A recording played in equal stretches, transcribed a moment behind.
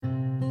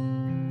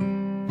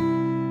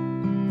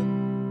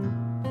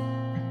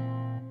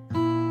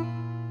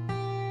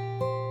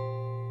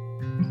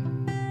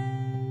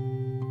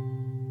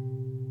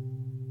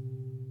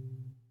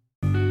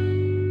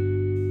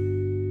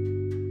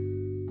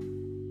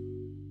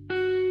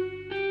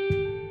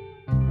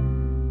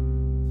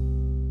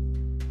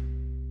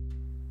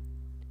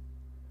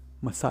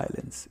My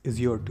silence is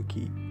yours to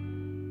keep.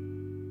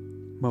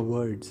 My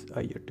words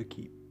are yours to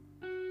keep.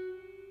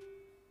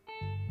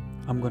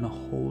 I'm gonna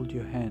hold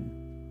your hand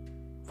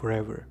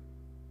forever,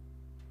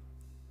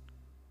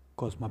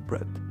 'cause my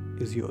breath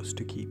is yours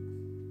to keep.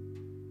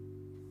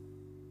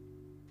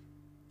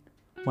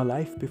 My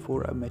life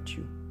before I met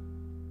you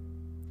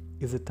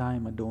is a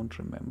time I don't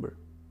remember.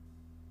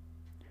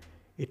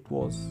 It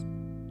was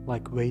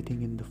like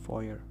waiting in the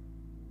foyer,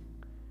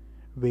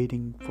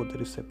 waiting for the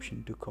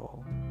reception to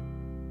call.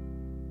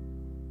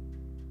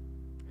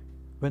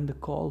 When the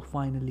call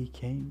finally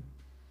came,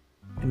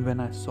 and when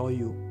I saw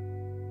you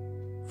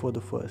for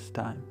the first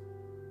time,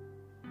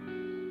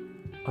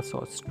 I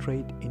saw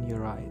straight in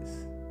your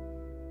eyes,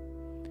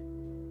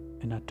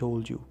 and I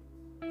told you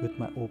with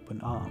my open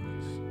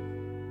arms,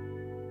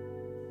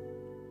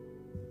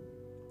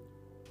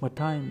 my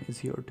time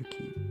is yours to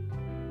keep.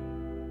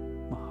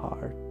 My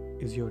heart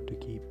is yours to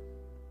keep.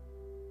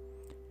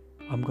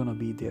 I'm gonna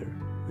be there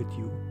with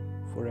you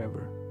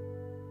forever,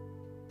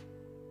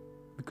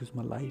 because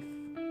my life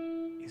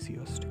is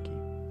yours to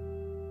keep.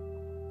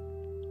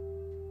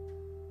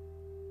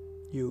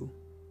 You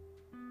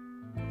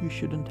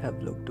shouldn't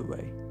have looked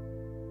away.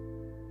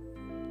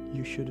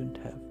 You should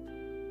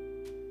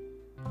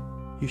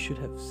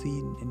have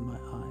seen in my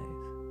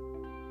eyes.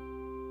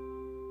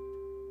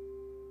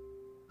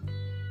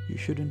 You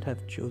shouldn't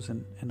have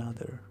chosen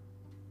another.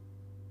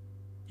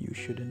 You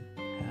shouldn't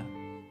have.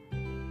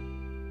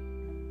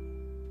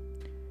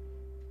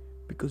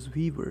 Because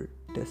we were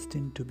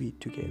destined to be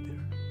together.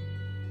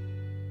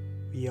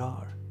 We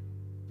are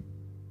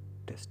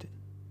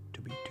destined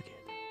to be together.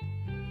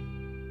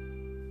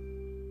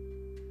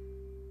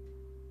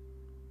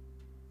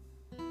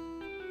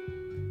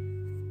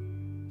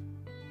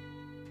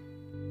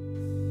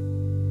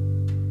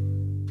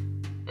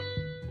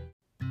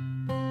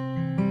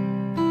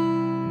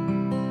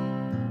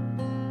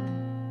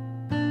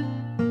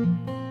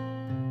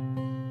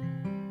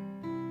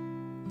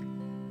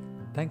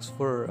 Thanks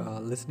for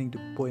listening to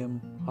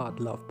Poem Heart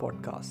Love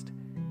podcast,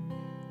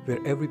 where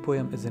every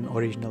poem is an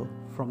original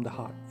from the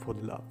heart for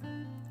the love.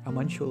 I'm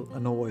Anshul, a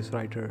no-voice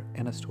writer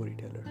and a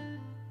storyteller.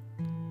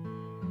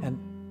 And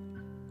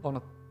I want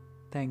to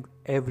thank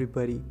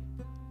everybody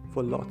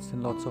for lots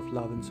and lots of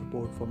love and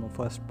support for my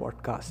first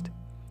podcast.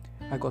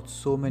 I got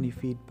so many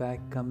feedback,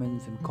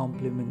 comments and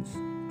compliments.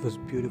 It was a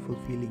beautiful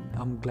feeling.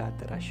 I'm glad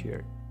that I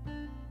shared.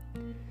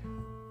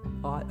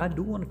 I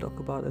do want to talk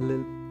about a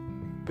little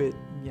bit,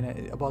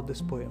 about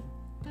this poem.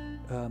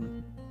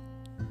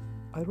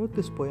 I wrote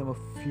this poem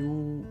a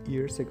few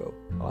years ago.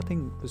 I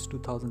think it was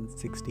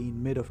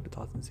 2016, mid of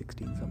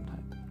 2016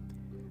 sometime.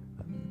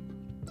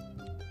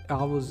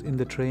 I was in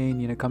the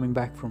train, coming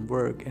back from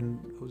work, and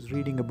I was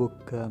reading a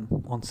book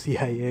on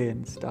CIA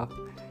and stuff.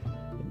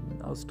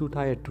 And I was too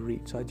tired to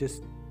read, so I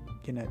just,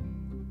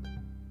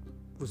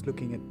 was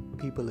looking at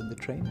people in the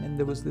train, and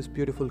there was this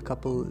beautiful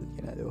couple,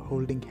 they were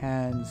holding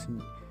hands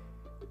and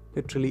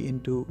literally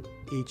into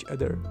each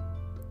other.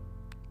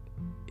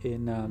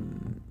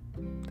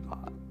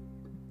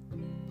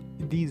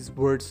 These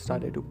words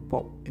started to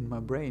pop in my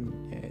brain.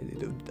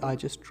 I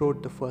just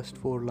wrote the first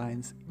 4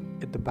 lines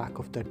at the back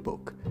of that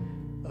book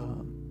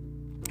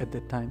at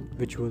that time,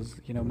 which was,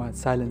 my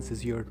silence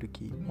is yours to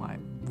keep, my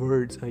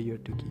words are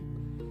yours to keep.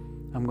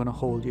 I'm gonna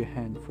hold your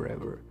hand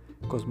forever,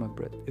 because my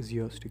breath is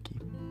yours to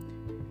keep.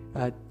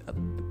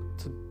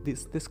 So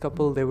this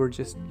couple, they were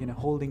just,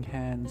 holding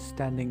hands,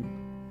 standing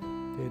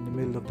in the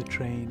middle of the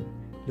train,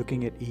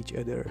 looking at each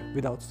other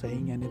without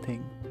saying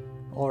anything,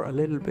 or a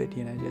little bit,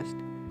 just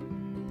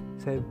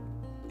said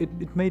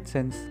it made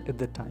sense at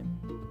the time.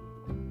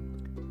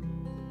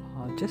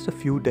 Just a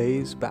few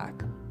days back,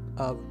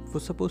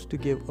 was supposed to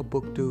give a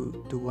book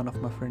to one of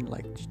my friends,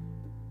 like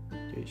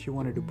she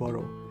wanted to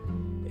borrow,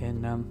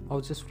 and I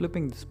was just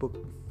flipping this book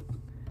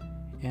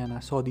and I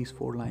saw these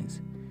 4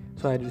 lines,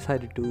 so I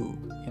decided to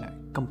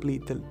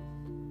complete the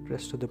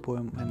rest of the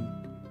poem and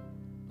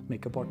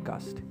make a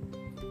podcast,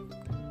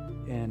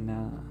 and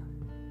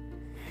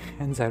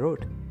hence I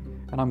wrote,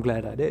 and I'm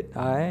glad I did.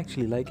 I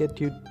actually like it.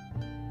 You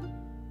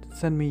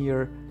send me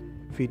your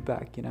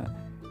feedback.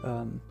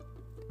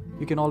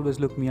 You can always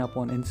look me up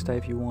on Insta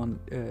if you want,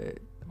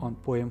 on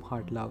Poem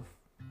Heart Love,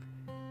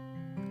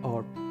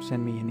 or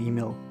send me an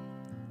email,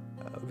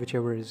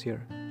 whichever is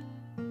your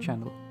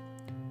channel.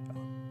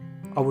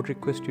 I would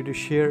request you to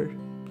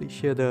please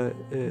share the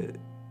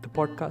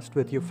podcast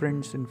with your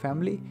friends and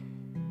family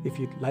if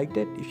you liked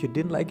it. If you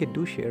didn't like it,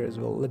 do share as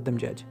well. Let them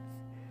judge.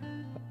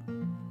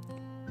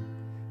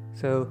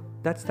 So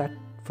that's that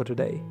for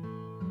today.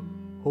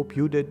 Hope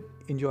you did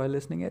enjoy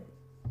listening it.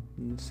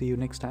 And see you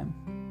next time.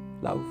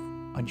 Love,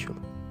 Anshul.